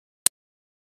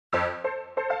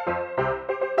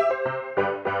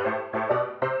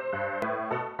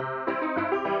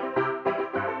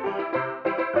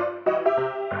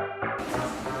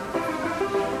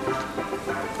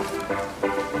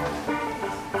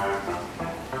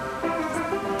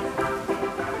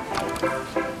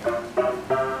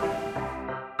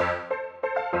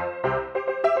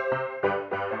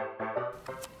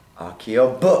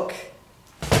Akio book.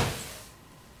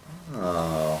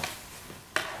 Oh,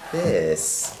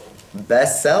 this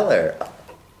bestseller,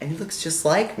 and he looks just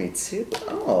like me too.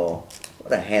 Oh,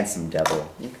 what a handsome devil!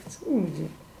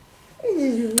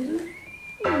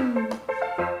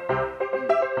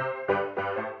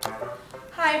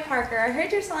 Hi Parker, I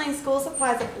heard you're selling school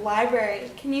supplies at the library.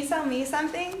 Can you sell me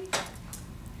something?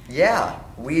 Yeah,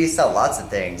 we sell lots of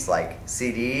things like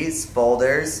CDs,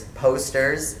 folders,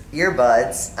 posters,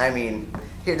 earbuds. I mean,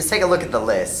 here, just take a look at the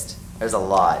list. There's a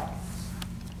lot.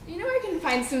 You know where I can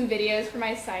find some videos for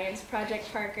my science project,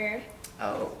 Parker?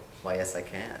 Oh, why yes I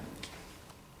can.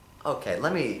 Okay,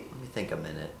 let me think a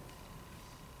minute.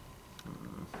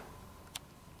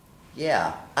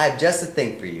 Yeah, I have just the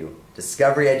thing for you.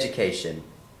 Discovery Education.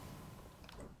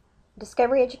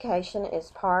 Discovery Education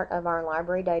is part of our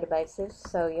library databases,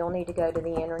 so you'll need to go to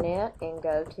the internet and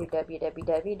go to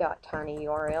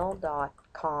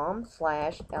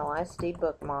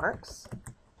www.tinyurl.com/LSDbookmarks.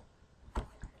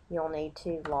 You'll need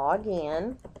to log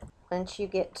in. Once you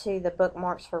get to the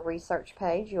Bookmarks for Research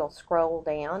page, you'll scroll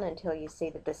down until you see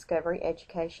the Discovery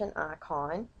Education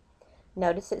icon.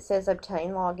 Notice it says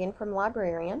Obtain Login from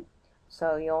Librarian,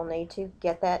 so you'll need to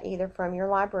get that either from your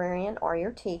librarian or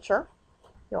your teacher.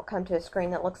 You'll come to a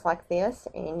screen that looks like this,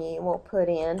 and you will put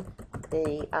in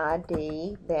the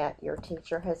ID that your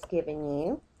teacher has given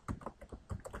you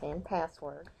and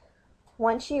password.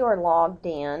 Once you are logged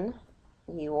in,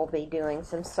 you will be doing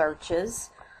some searches.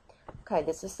 Okay,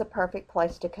 this is the perfect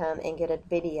place to come and get a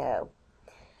video.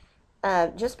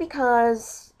 Just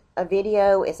because a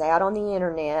video is out on the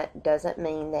internet doesn't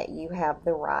mean that you have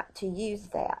the right to use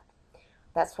that.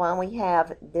 That's why we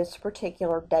have this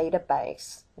particular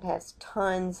database. It has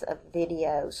tons of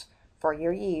videos for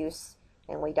your use,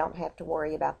 and we don't have to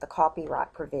worry about the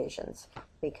copyright provisions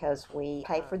because we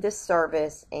pay for this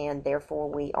service and therefore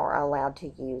we are allowed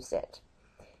to use it.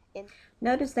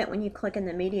 Notice that when you click in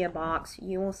the media box,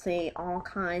 you will see all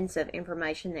kinds of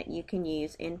information that you can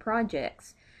use in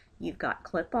projects. You've got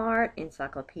clip art,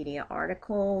 encyclopedia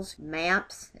articles,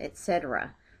 maps,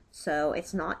 etc. So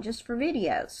it's not just for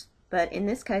videos. But in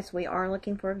this case, we are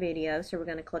looking for a video, so we're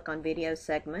going to click on Video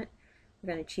Segment.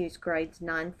 We're going to choose grades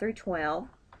 9 through 12.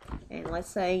 And let's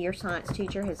say your science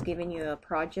teacher has given you a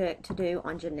project to do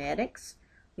on genetics.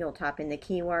 You'll type in the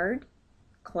keyword,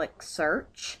 click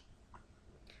Search,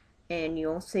 and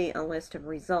you'll see a list of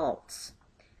results.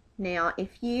 Now,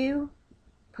 if you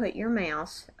put your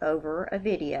mouse over a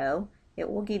video, it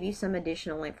will give you some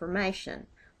additional information.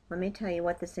 Let me tell you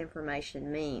what this information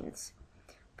means.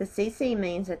 The CC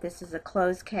means that this is a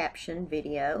closed caption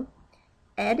video.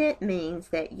 Edit means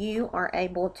that you are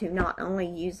able to not only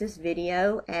use this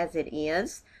video as it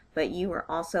is, but you are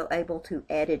also able to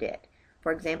edit it.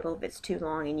 For example, if it's too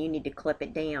long and you need to clip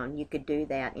it down, you could do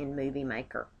that in Movie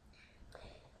Maker.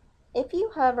 If you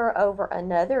hover over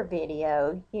another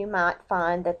video, you might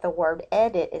find that the word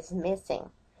edit is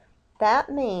missing. That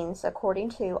means, according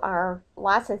to our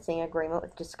licensing agreement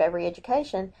with Discovery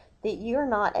Education, that you're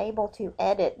not able to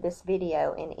edit this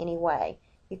video in any way.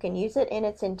 You can use it in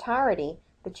its entirety,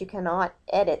 but you cannot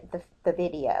edit the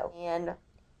video. And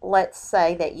let's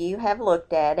say that you have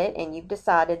looked at it and you've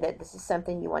decided that this is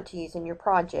something you want to use in your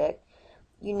project.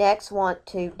 You next want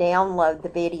to download the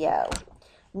video.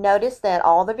 Notice that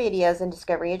all the videos in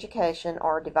Discovery Education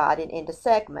are divided into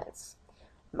segments.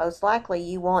 Most likely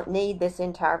you won't need this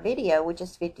entire video, which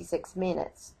is 56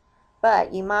 minutes.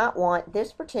 But you might want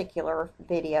this particular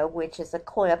video, which is a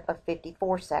clip of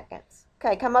 54 seconds.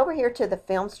 Okay, come over here to the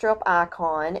film strip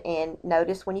icon and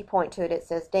notice when you point to it, it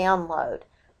says download.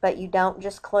 But you don't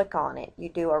just click on it. You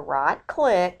do a right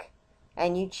click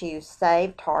and you choose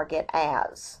Save Target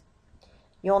As.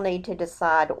 You'll need to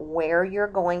decide where you're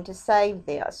going to save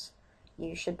this.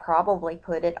 You should probably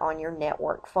put it on your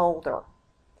network folder.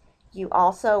 You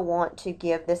also want to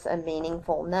give this a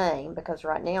meaningful name because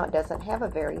right now it doesn't have a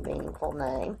very meaningful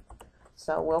name.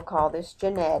 So we'll call this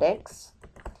Genetics.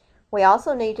 We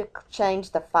also need to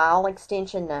change the file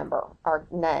extension number or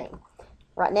name.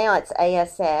 Right now it's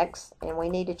ASX and we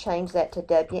need to change that to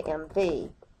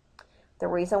WMV. The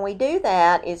reason we do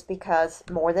that is because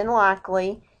more than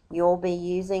likely you'll be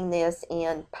using this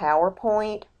in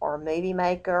PowerPoint or Movie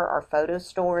Maker or Photo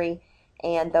Story,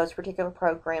 And those particular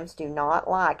programs do not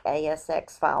like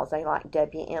ASX files. They like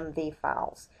WMV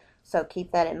files. So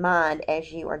keep that in mind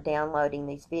as you are downloading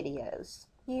these videos.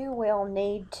 You will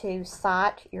need to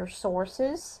cite your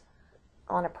sources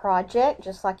on a project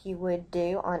just like you would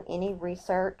do on any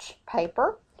research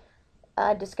paper.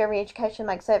 Discovery Education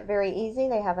makes that very easy.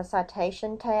 They have a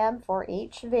citation tab for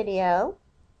each video.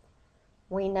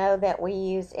 We know that we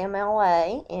use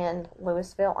MLA in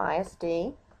Louisville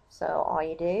ISD. So all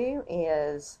you do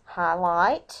is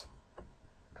highlight,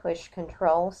 push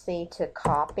Control-C to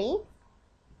copy,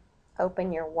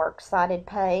 open your works cited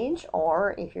page,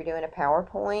 or if you're doing a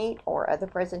PowerPoint or other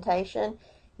presentation,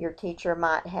 your teacher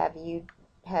might have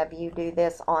you do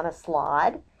this on a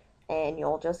slide, and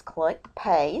you'll just click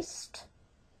paste.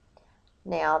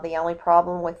 Now the only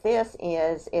problem with this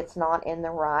is it's not in the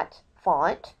right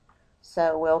font,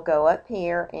 so we'll go up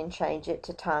here and change it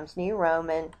to Times New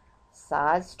Roman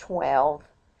size 12,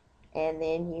 and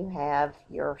then you have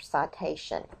your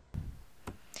citation.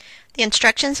 The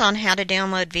instructions on how to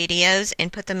download videos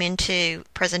and put them into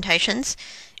presentations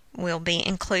will be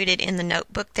included in the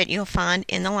notebook that you'll find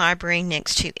in the library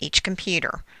next to each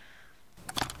computer.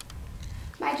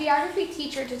 My geography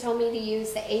teacher told me to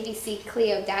use the ABC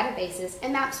Clio databases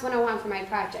and Maps 101 for my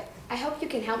project. I hope you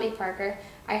can help me, Parker.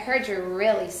 I heard you're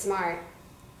really smart.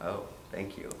 Oh,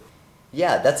 thank you.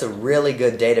 Yeah, that's a really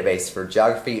good database for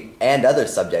geography and other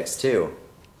subjects too.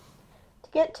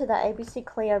 To get to the ABC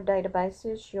Clio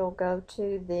databases, you'll go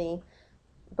to the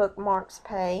bookmarks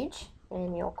page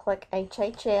and you'll click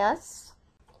HHS.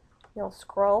 You'll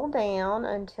scroll down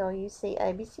until you see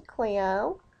ABC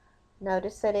Clio.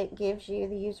 Notice that it gives you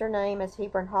the username as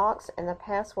Hebron Hawks and the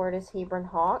password is Hebron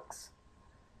Hawks.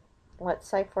 Let's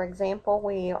say, for example,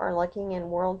 we are looking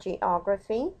in World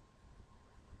Geography.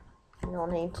 You'll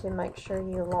need to make sure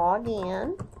you log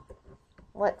in.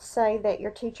 Let's say that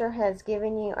your teacher has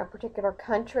given you a particular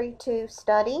country to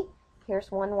study.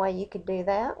 Here's one way you could do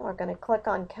that. We're going to click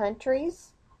on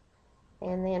countries,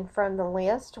 and then from the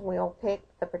list we'll pick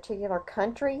the particular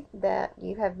country that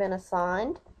you have been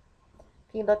assigned.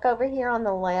 If you look over here on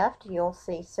the left, you'll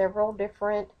see several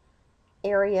different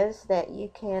areas that you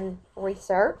can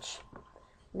research.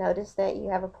 Notice that you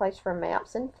have a place for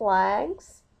maps and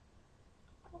flags.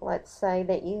 Let's say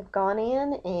that you've gone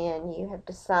in and you have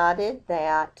decided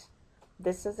that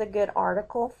this is a good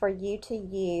article for you to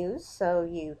use. So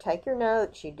you take your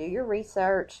notes, you do your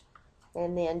research,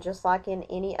 and then just like in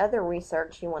any other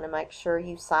research, you want to make sure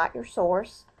you cite your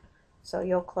source. So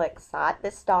you'll click Cite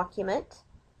this document.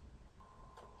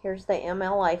 Here's the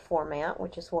MLA format,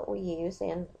 which is what we use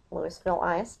in Louisville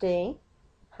ISD.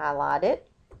 Highlight it,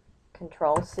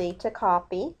 Control-C to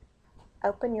copy,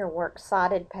 open your works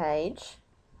cited page,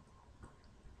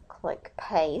 click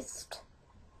Paste.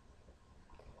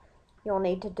 You'll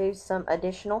need to do some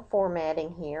additional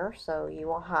formatting here, so you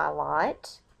will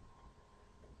highlight,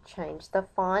 change the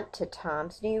font to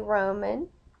Times New Roman,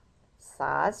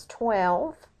 size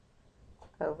 12.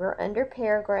 Over under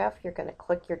paragraph, you're going to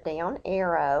click your down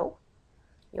arrow.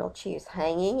 You'll choose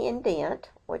hanging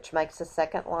indent, which makes the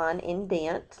second line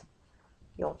indent.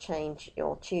 You'll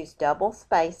choose double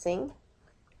spacing.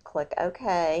 Click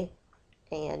OK,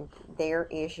 and there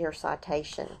is your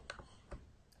citation.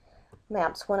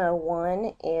 Maps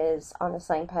 101 is on the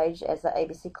same page as the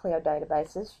ABC Clio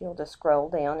databases. You'll just scroll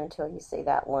down until you see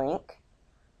that link.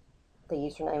 The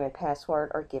username and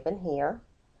password are given here.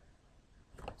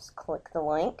 Just click the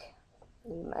link.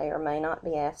 You may or may not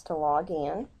be asked to log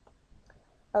in.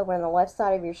 Over on the left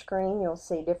side of your screen, you'll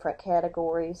see different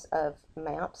categories of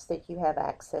maps that you have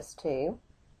access to.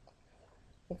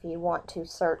 If you want to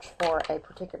search for a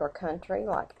particular country,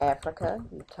 like Africa,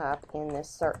 you type in this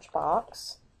search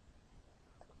box.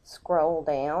 Scroll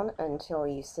down until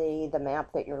you see the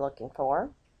map that you're looking for,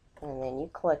 and then you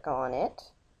click on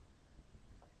it.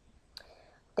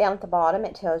 Down at the bottom,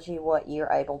 it tells you what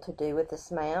you're able to do with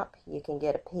this map. You can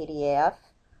get a PDF,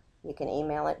 you can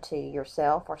email it to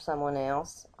yourself or someone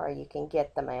else, or you can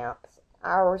get the maps.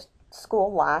 Our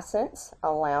school license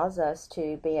allows us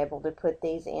to be able to put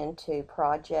these into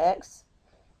projects,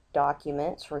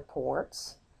 documents,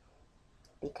 reports,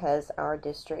 because our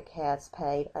district has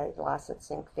paid a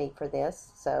licensing fee for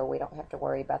this, so we don't have to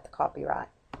worry about the copyright.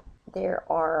 There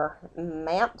are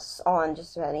maps on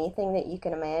just about anything that you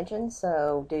can imagine,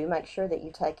 so do make sure that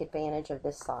you take advantage of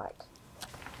this site.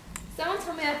 Someone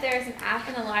told me that there is an app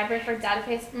in the library for a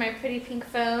database for my pretty pink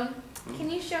phone. Can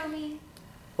you show me?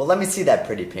 Well, let me see that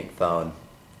pretty pink phone.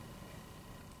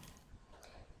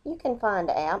 You can find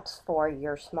apps for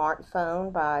your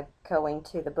smartphone by going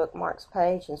to the bookmarks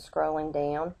page and scrolling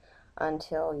down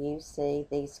until you see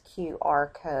these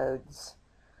QR codes.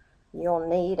 You'll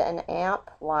need an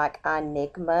app like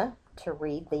Enigma to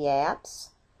read the apps.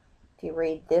 If you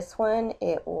read this one,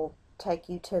 it will take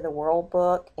you to the World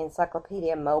Book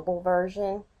Encyclopedia mobile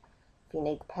version. If you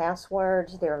need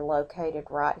passwords, they're located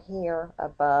right here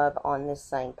above on this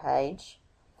same page.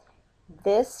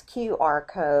 This QR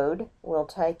code will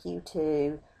take you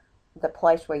to the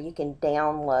place where you can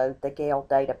download the Gale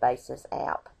Databases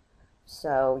app.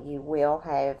 So you will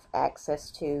have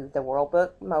access to the World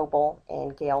Book Mobile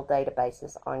and Gale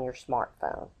Databases on your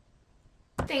smartphone.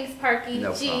 Thanks, Parky.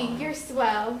 No Gee, problem. you're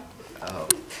swell. Oh.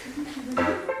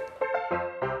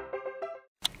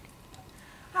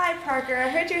 Hi, Parker. I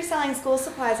heard you're selling school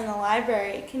supplies in the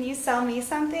library. Can you sell me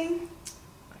something?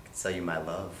 I can sell you my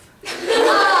love.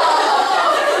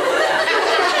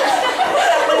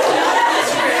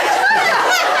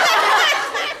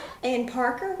 And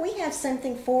Parker, we have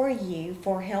something for you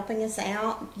for helping us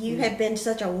out. You have been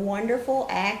such a wonderful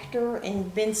actor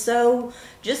and been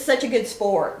just such a good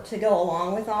sport to go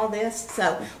along with all this.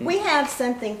 So we have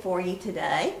something for you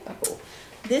today. Oh.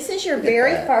 This is your Look at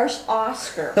very that. first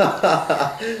Oscar.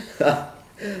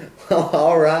 Well,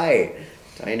 all right.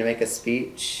 Do I need to make a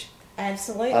speech?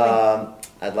 Absolutely.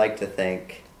 I'd like to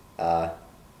thank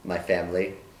my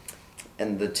family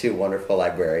and the two wonderful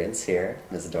librarians here,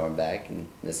 Ms. Dornbeck and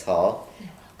Ms. Hall.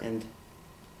 And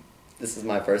this is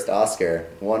my first Oscar,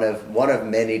 one of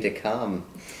many to come.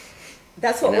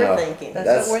 That's what You know, we're thinking. That's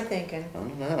That's- what we're thinking. I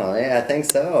don't know. Yeah, I think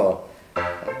so.